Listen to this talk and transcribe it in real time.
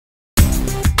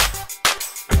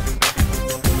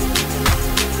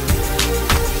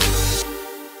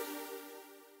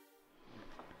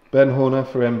Ben Horner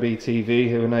for MBTV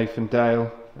here in Nathan Dale.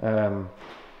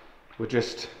 We're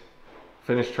just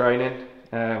finished training.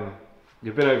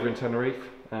 You've been over in Tenerife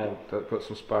and put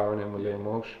some sparring in with Liam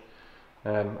Walsh.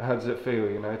 How does it feel,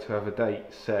 you know, to have a date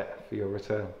set for your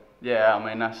return? Yeah, I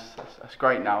mean that's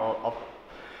great now.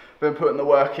 I've been putting the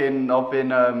work in. I've been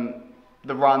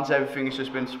the runs, everything's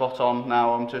just been spot on.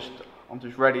 Now I'm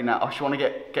just ready now. I just want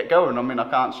to get going. I mean, I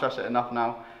can't stress it enough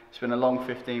now. It's been a long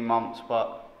 15 months,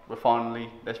 but there's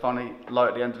finally light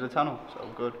at the end of the tunnel, so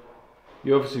I'm good.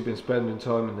 You've obviously been spending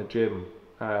time in the gym,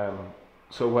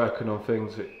 sort of working on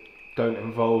things that don't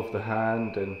involve the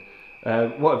hand,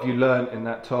 and what have you learnt in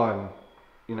that time?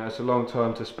 You know, it's a long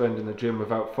time to spend in the gym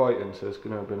without fighting, so there's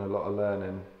going to have been a lot of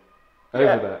learning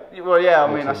over that. Well, yeah,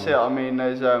 I mean, that's it. I mean,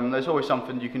 there's always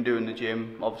something you can do in the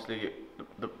gym. Obviously,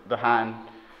 the hand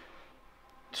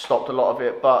stopped a lot of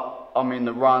it, but I mean,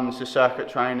 the runs, the circuit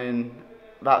training,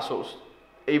 that sort of,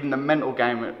 even the mental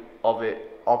game of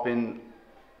it, I've been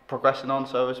progressing on.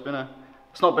 So it's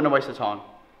not been a waste of time.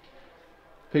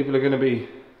 People are going to be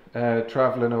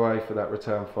travelling away for that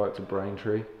return fight to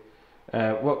Braintree.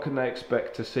 What can they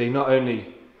expect to see? Not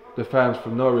only the fans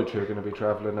from Norwich who are going to be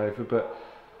travelling over, but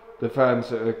the fans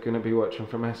that are going to be watching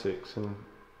from Essex and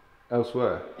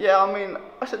elsewhere. Yeah, I mean,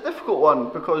 that's a difficult one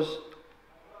because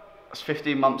it's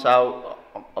 15 months out.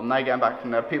 I'm now getting back,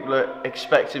 and people are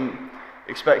expecting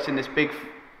this big.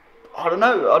 I don't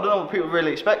know what people are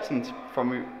really expecting from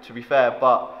me, to be fair,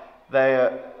 but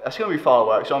it's going to be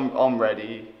fireworks. I'm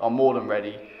ready. I'm more than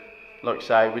ready. Like I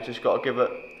say, we just got to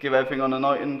give everything on the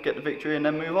night and get the victory, and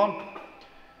then move on.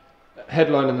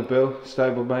 Headlining the bill,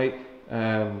 stablemate,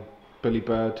 Billy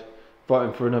Bird,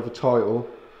 fighting for another title.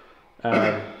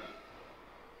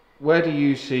 Where do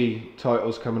you see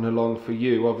titles coming along for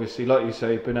you? Obviously, like you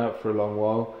say, you've been out for a long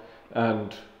while,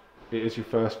 and it is your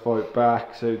first fight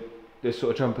back, so they're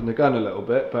sort of jumping the gun a little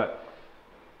bit. But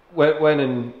when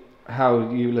and how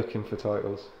are you looking for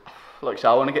titles? Like I say,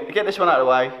 I want to get this one out of the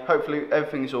way. Hopefully,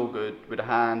 everything's all good with the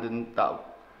hand, and that'll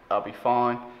be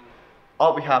fine.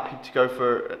 I'll be happy to go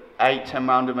for an 8-10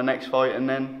 round in the next fight, and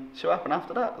then see what happens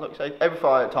after that. Like I say, every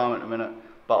fight at a time at the minute,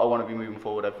 but I want to be moving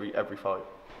forward every fight.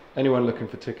 Anyone looking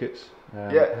for tickets?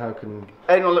 Yeah. How can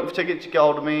anyone looking for tickets? Get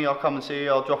hold of me. I'll come and see you.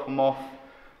 I'll drop them off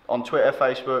on Twitter,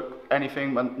 Facebook,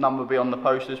 anything. My number will be on the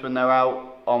posters when they're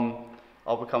out. I'll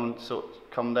be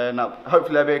come there. Now,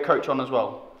 hopefully there'll be a coach on as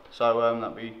well. So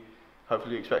that'll be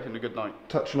hopefully expecting a good night.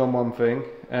 Touching on one thing.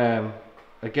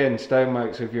 Again,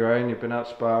 stalemates of your own. You've been out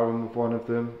sparring with one of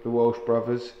them, the Walsh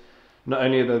brothers. Not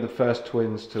only are they the first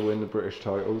twins to win the British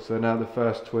titles, they're now the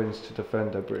first twins to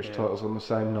defend their British titles on the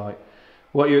same night.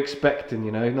 What are you expecting,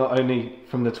 you know, not only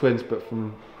from the twins, but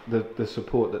from the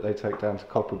support that they take down to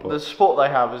Copperbox? The support they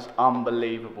have is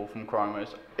unbelievable from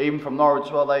Chromers. Even from Norwich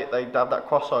as well, they have that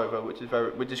crossover,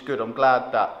 which is good. I'm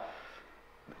glad that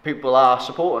people are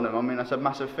supporting them. I mean, that's a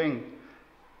massive thing.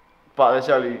 But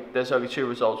there's only two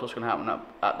results. What's going to happen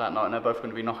at that night, and they're both going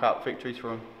to be knockout victories for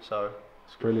them. So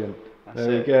it's brilliant.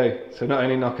 There we go. So not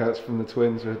only knockouts from the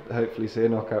twins, we'll hopefully see a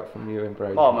knockout from you in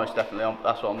Braintree. Oh, most definitely.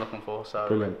 That's what I'm looking for. So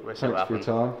brilliant. We'll see Thanks what for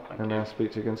your happens. time, and I'll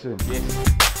speak to you again soon.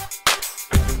 Yes.